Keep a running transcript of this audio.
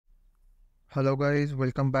Hello guys,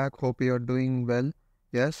 welcome back. Hope you are doing well.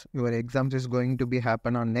 Yes, your exams is going to be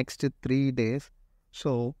happen on next 3 days.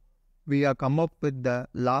 So we are come up with the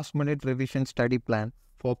last minute revision study plan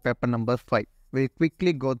for paper number 5. We'll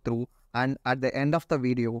quickly go through, and at the end of the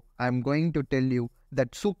video, I'm going to tell you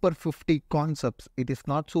that super 50 concepts. It is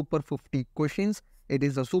not super 50 questions. It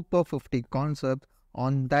is a super 50 concepts.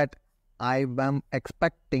 On that, I am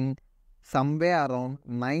expecting somewhere around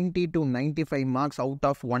 90 to 95 marks out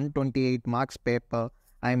of 128 marks paper.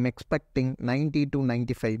 I am expecting 90 to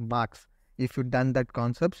 95 marks if you done that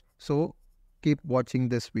concepts. So keep watching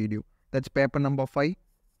this video. That's paper number 5.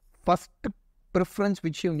 First preference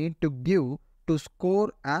which you need to give to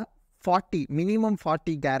score a 40, minimum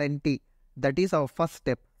 40 guarantee. That is our first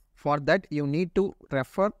step. For that, you need to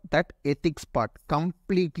refer that ethics part.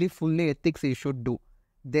 Completely, fully ethics you should do.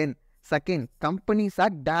 Then second, Companies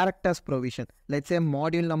Act Directors Provision. Let's say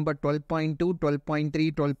module number 12.2, 12.3,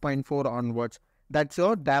 12.4 onwards. That's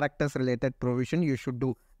your directors related provision you should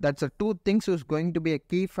do. That's the two things is going to be a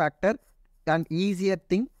key factor and easier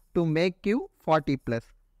thing to make you 40 plus.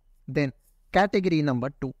 Then category number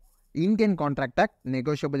 2, Indian Contract Act,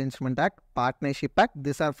 Negotiable Instrument Act, Partnership Act.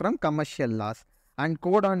 These are from commercial laws, and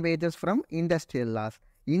Code on Wages from industrial laws.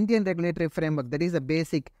 Indian Regulatory Framework, that is a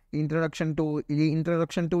basic introduction to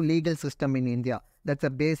legal system in India. That's a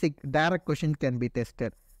basic direct question can be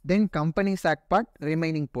tested. Then Companies Act part,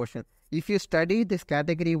 remaining portion. If you study this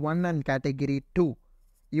category 1 and category 2,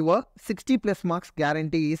 your 60 plus marks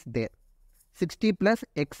guarantee is there. 60 plus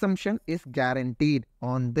exemption is guaranteed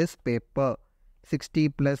on this paper. 60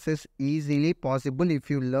 plus is easily possible if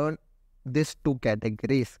you learn these two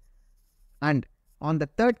categories. And on the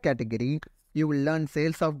third category, you will learn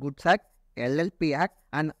Sales of Goods Act, LLP Act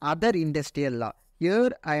and other industrial law.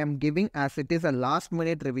 Here I am giving, as it is a last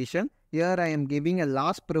minute revision, here I am giving a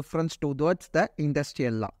last preference towards the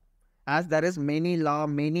industrial law. As there is many law,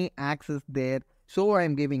 many acts is there, so I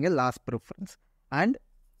am giving a last preference. And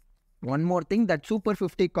one more thing, that super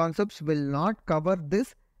 50 concepts will not cover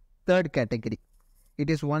this third category. It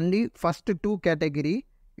is only first two category,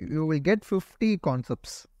 you will get 50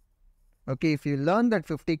 concepts. Okay, if you learn that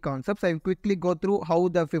 50 concepts, I will quickly go through how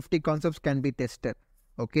the 50 concepts can be tested.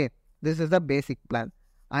 Okay, this is the basic plan.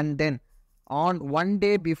 And then on one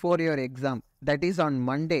day before your exam, that is on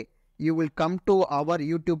Monday, you will come to our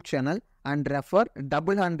YouTube channel and refer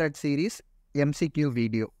 100 series MCQ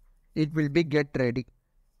video. It will be get ready.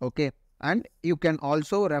 Okay, and you can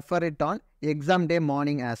also refer it on exam day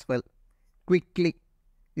morning as well. Quickly,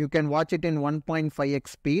 you can watch it in 1.5x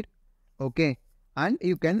speed. Okay, and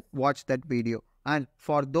you can watch that video. And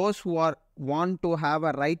for those who want to have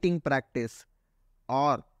a writing practice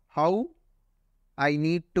or how I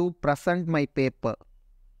need to present my paper,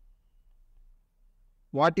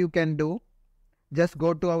 what you can do, just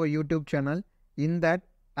go to our YouTube channel. In that,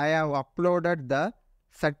 I have uploaded the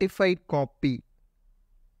certified copy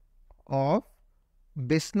of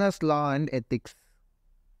Business Law and Ethics.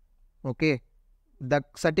 Okay, the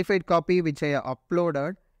certified copy which I have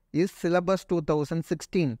uploaded is syllabus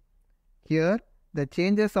 2016. Here the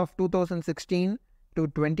changes of 2016 to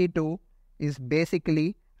 22 is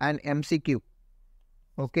basically an MCQ.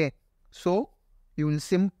 Okay, so you will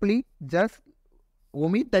simply just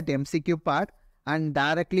omit that MCQ part and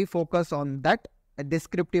directly focus on that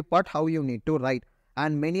descriptive part, how you need to write.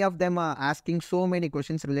 And many of them are asking so many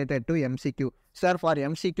questions related to MCQ. Sir, for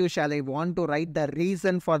MCQ, shall I want to write the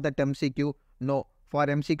reason for that MCQ? No. For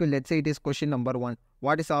MCQ, let's say it is question number 1.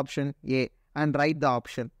 What is option A? And write the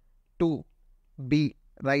option. 2, B,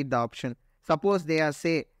 write the option. Suppose they are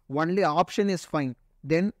say only option is fine,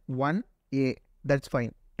 then 1, A, that's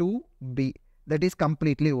fine. 2, B, that is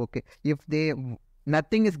completely okay. If they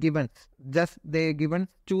nothing is given, just they given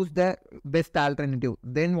choose the best alternative,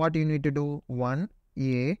 then what you need to do? 1,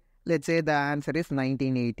 A, let's say the answer is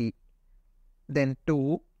 1980. Then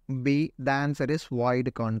 2, B, the answer is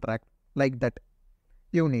void contract. Like that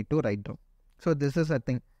you need to write down. So this is a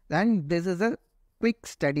thing, and this is a quick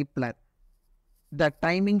study plan. The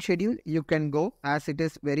timing schedule you can go as it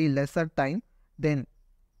is very lesser time. Then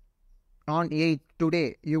on 8th,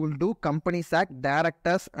 today, you will do Companies Act,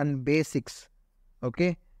 Directors and Basics.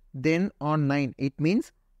 Okay. Then on 9, it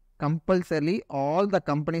means compulsorily all the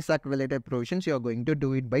Companies Act related provisions you are going to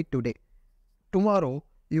do it by today. Tomorrow,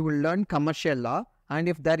 you will learn commercial law, and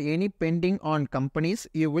if there are any pending on companies,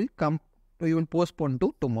 you will postpone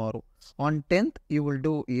to tomorrow. On 10th, you will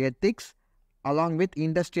do ethics along with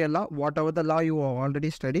industrial law. Whatever the law you have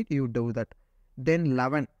already studied, you do that. Then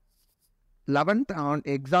 11th on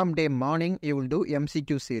exam day morning, you will do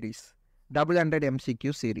MCQ series, 100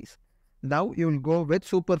 MCQ series. Now you will go with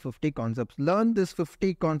super 50 concepts. Learn these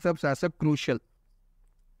 50 concepts as a crucial.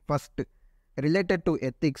 First, related to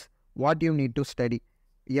ethics, what you need to study.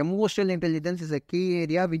 Emotional intelligence is a key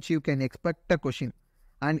area which you can expect a question.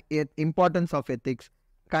 And importance of ethics,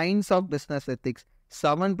 kinds of business ethics,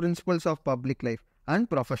 7 principles of public life, and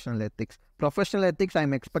professional ethics. Professional ethics, I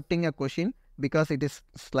am expecting a question because it is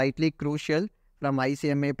slightly crucial from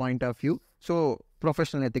ICMA point of view. So,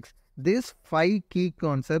 professional ethics. These 5 key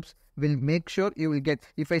concepts will make sure you will get.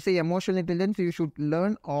 If I say emotional intelligence, you should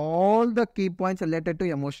learn all the key points related to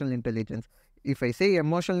emotional intelligence. If I say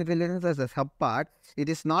emotional intelligence as a sub part, it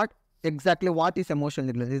is not exactly what is emotional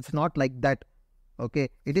intelligence. It's not like that. Okay,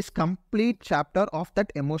 it is complete chapter of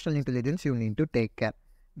that emotional intelligence you need to take care.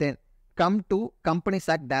 Then come to Companies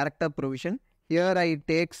Act Director provision. Here I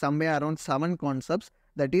take somewhere around 7 concepts,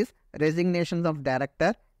 that is resignations of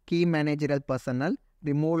director, key managerial personnel,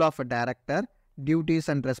 removal of a director, duties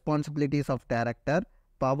and responsibilities of director,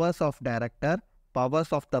 powers of director,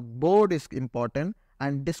 powers of the board is important,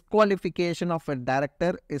 and disqualification of a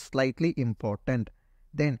director is slightly important.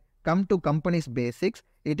 Then come to companies basics.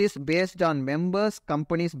 It is based on members,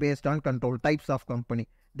 companies based on control, types of company.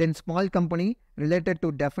 Then small company related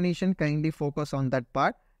to definition, kindly focus on that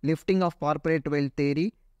part. Lifting of corporate wealth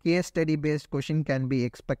theory, case study based question can be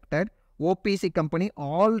expected. OPC company,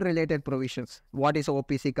 all related provisions. What is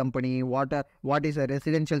OPC company? What is the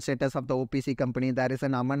residential status of the OPC company? There is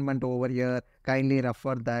an amendment over here. Kindly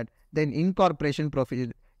refer that. Then incorporation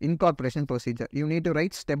procedure. You need to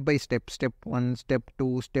write step by step. Step 1, step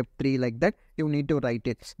 2, step 3, like that. You need to write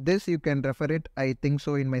it. This you can refer it. I think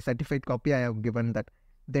so in my certified copy I have given that.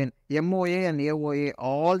 Then MOA and AOA,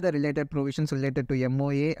 all the related provisions related to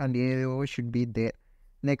MOA and AOA should be there.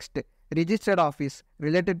 Next, registered office,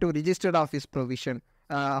 related to registered office provision,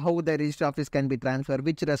 how the registered office can be transferred,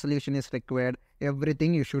 which resolution is required,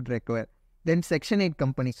 everything you should require. Then Section 8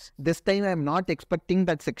 companies. This time I am not expecting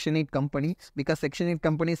that Section 8 company because Section 8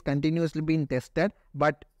 company is continuously being tested,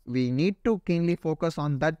 but we need to keenly focus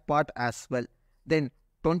on that part as well. Then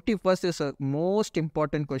 21st is a most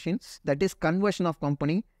important question, that is conversion of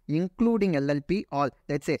company including LLP, or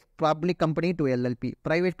let's say public company to LLP,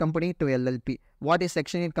 private company to LLP. What is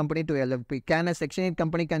Section 8 company to LLP? Can a Section 8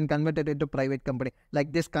 company can convert it into private company?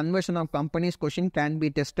 Like this conversion of companies question can be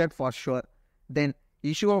tested for sure. Then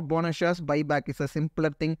issue of bonus shares, buyback is a simpler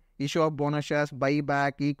thing. Issue of bonus shares,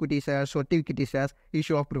 buyback, equity shares, certificate shares,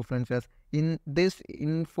 issue of preference shares. In this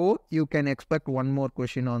info, you can expect one more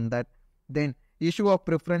question on that. Then issue of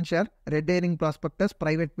preference share, red herring prospectus,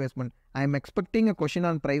 private placement. I am expecting a question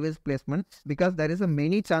on private placement because there is a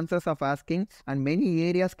many chances of asking and many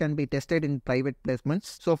areas can be tested in private placement.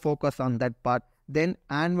 So focus on that part. Then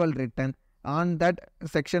annual return. On that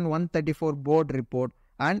section 134 board report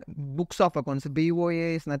and books of accounts. BOA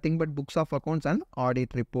is nothing but books of accounts and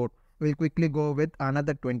audit report. We'll quickly go with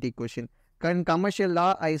another 20 questions. In commercial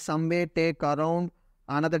law, I somewhere take around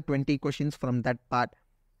another 20 questions from that part.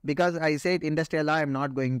 Because I said industrial law I am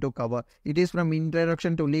not going to cover. It is from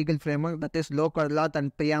introduction to legal framework, that is local law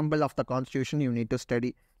and preamble of the constitution you need to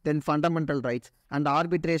study. Then fundamental rights and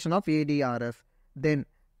arbitration of ADRF. Then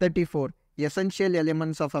 34, essential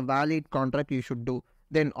elements of a valid contract you should do.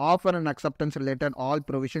 Then offer and acceptance related all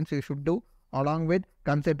provisions you should do, along with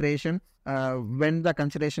consideration, when the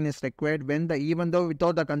consideration is required, even though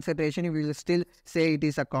without the consideration you will still say it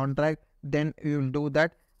is a contract, then you will do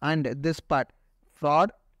that. And this part,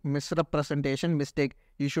 fraud, misrepresentation, mistake,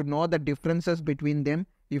 you should know the differences between them.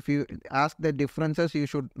 If you ask the differences, you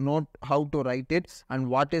should know how to write it, and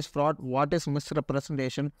what is fraud, what is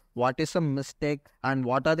misrepresentation, what is a mistake, and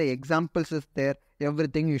what are the examples is there,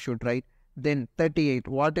 everything you should write. Then 38,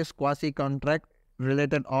 what is quasi-contract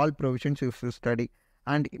related all provisions you should study.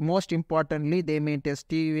 And most importantly, they may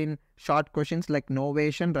test you in short questions like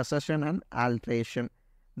novation, recession and alteration.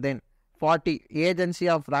 Then 40, agency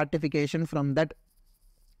of ratification from that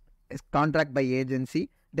contract by agency.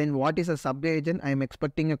 Then what is a sub-agent? I am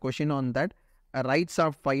expecting a question on that. Rights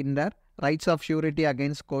of finder, rights of surety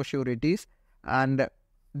against co-sureties, and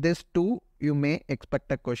this too you may expect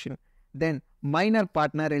a question. Then minor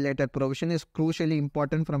partner related provision is crucially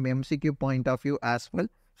important from MCQ point of view as well.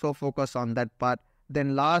 So focus on that part.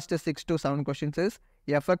 Then last 6 to 7 questions is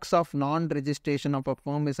effects of non-registration of a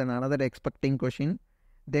firm is another expecting question.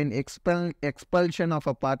 Then expulsion of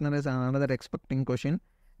a partner is another expecting question.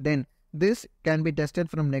 Then this can be tested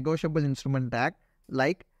from Negotiable Instrument Act,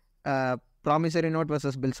 like promissory note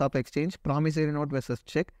versus bills of exchange, promissory note versus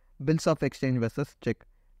check, bills of exchange versus check.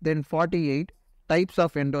 Then 48, types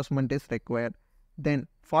of endorsement is required. Then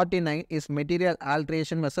 49 is material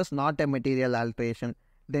alteration versus not a material alteration.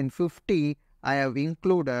 Then 50, I have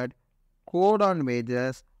included code on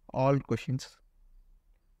wages, all questions.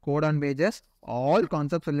 Code on wages, all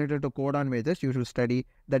concepts related to code on wages you should study.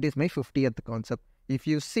 That is my 50th concept. If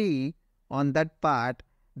you see on that part,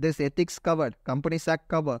 this ethics covered, Companies Act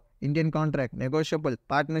cover, Indian contract, negotiable,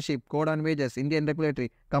 partnership, code on wages, Indian regulatory,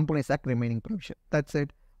 Companies Act remaining provision. That's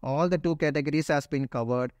it. All the 2 categories has been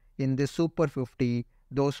covered in this Super 50.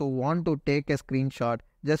 Those who want to take a screenshot,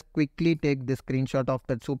 just quickly take the screenshot of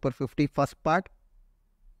that Super 50 first part.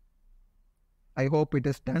 I hope it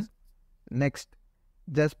is done. Next,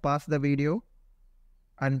 just pause the video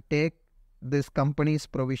and take this company's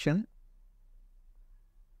provision.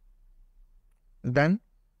 Then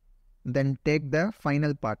take the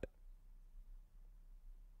final part.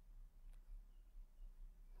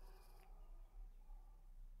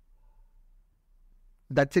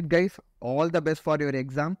 That's it, guys. All the best for your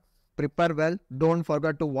exam. Prepare well. Don't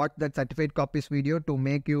forget to watch that certificate copies video to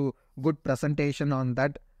make you good presentation on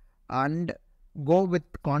that. And go with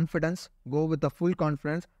confidence. Go with the full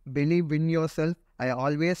confidence. Believe in yourself. I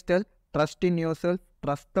always tell, trust in yourself.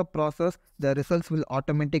 Trust the process. The results will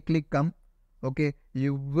automatically come. Okay.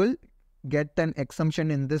 You will get an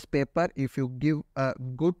exemption in this paper if you give a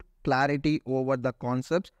good clarity over the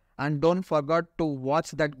concepts. And don't forget to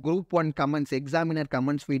watch that group 1 comments, examiner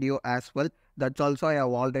comments video as well. That's also I have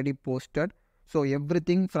already posted. So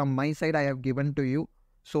everything from my side I have given to you.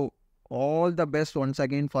 So all the best once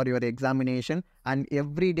again for your examination. And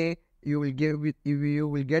every day you will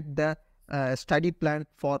get the study plan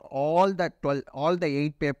for all the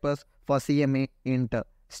 8 papers for CMA Inter.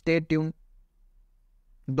 Stay tuned.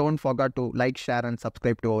 Don't forget to like, share and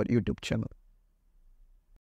subscribe to our YouTube channel.